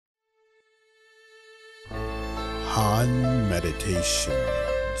upon meditations.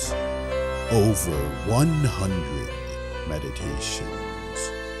 Over 100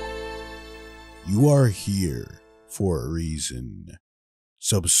 meditations. You are here for a reason.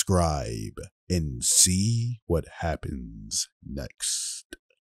 Subscribe and see what happens next.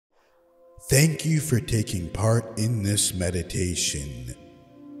 Thank you for taking part in this meditation.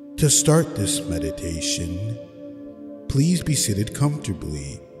 To start this meditation, please be seated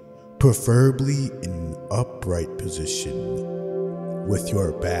comfortably, preferably in an upright position, with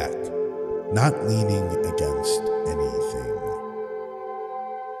your back not leaning against anything.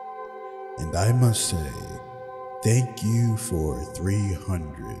 And I must say, thank you for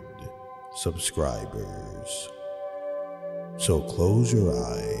 300 subscribers. So close your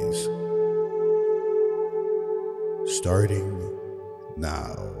eyes, starting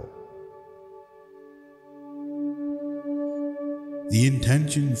now. The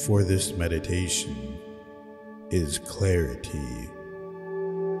intention for this meditation is clarity.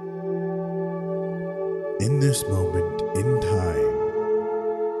 In this moment in time,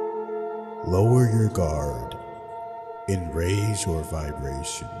 lower your guard and raise your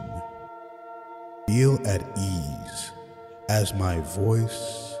vibration. Feel at ease as my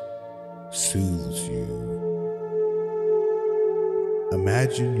voice soothes you.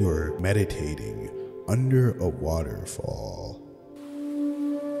 Imagine you're meditating under a waterfall.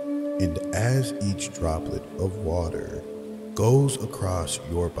 And as each droplet of water goes across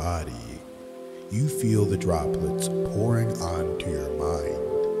your body, you feel the droplets pouring onto your mind,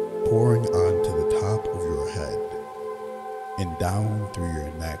 pouring onto the top of your head, and down through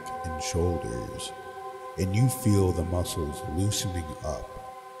your neck and shoulders, and you feel the muscles loosening up.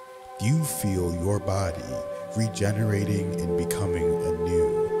 You feel your body regenerating and becoming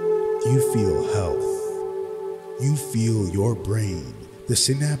anew. You feel health. You feel your brain, the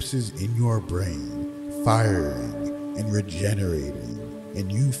synapses in your brain, firing and regenerating, and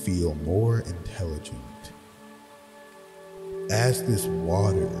you feel more intelligent. As this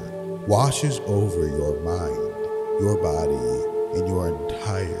water washes over your mind, your body, and your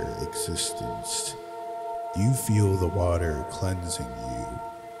entire existence, you feel the water cleansing you.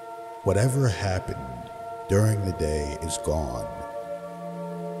 Whatever happened during the day is gone.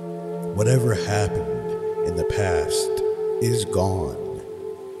 Whatever happened in the past is gone.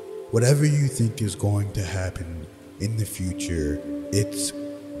 Whatever you think is going to happen in the future, it's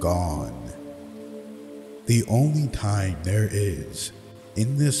gone. The only time there is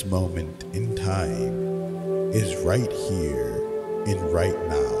in this moment in time is right here and right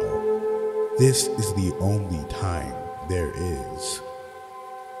now. This is the only time there is.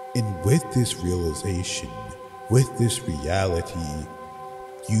 And with this realization, with this reality,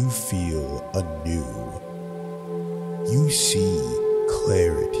 you feel anew. You see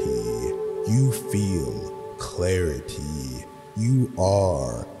clarity. You feel clarity. You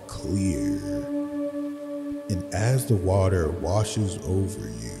are clear. And as the water washes over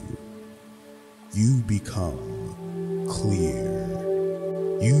you, you become clear.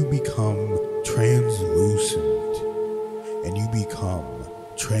 You become translucent, and you become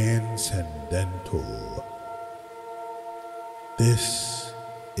transcendental. This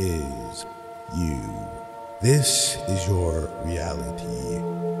is you. This is your reality.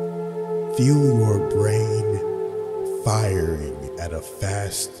 Feel your brain firing at a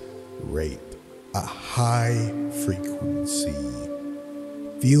fast rate, a high frequency.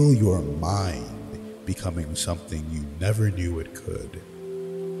 Feel your mind becoming something you never knew it could.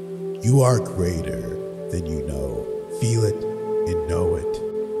 You are greater than you know. Feel it and know it.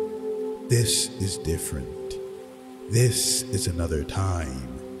 This is different. This is another time.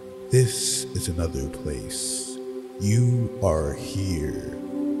 This is another place. You are here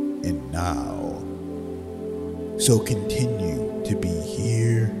and now. So continue to be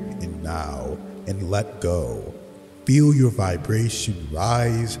here and now and let go. Feel your vibration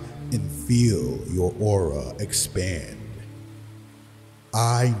rise and feel your aura expand.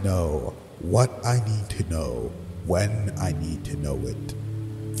 I know what I need to know when I need to know it.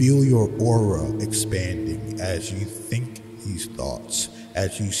 Feel your aura expanding as you think these thoughts,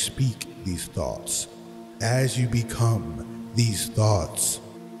 as you speak these thoughts, as you become these thoughts.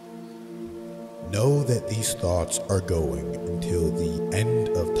 Know that these thoughts are going until the end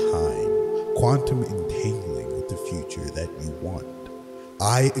of time, quantum entangling with the future that you want.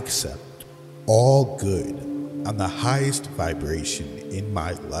 I accept all good on the highest vibration in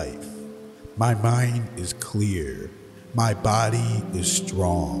my life. My mind is clear. My body is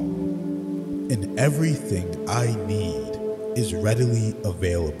strong. And everything I need is readily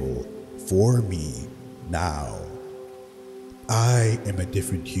available for me now. I am a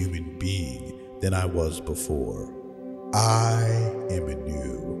different human being than I was before. I am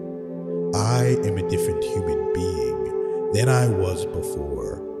anew. I am a different human being than I was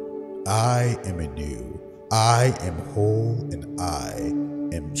before. I am anew. I am whole and I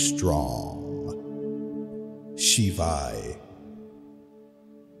am strong. Shivai.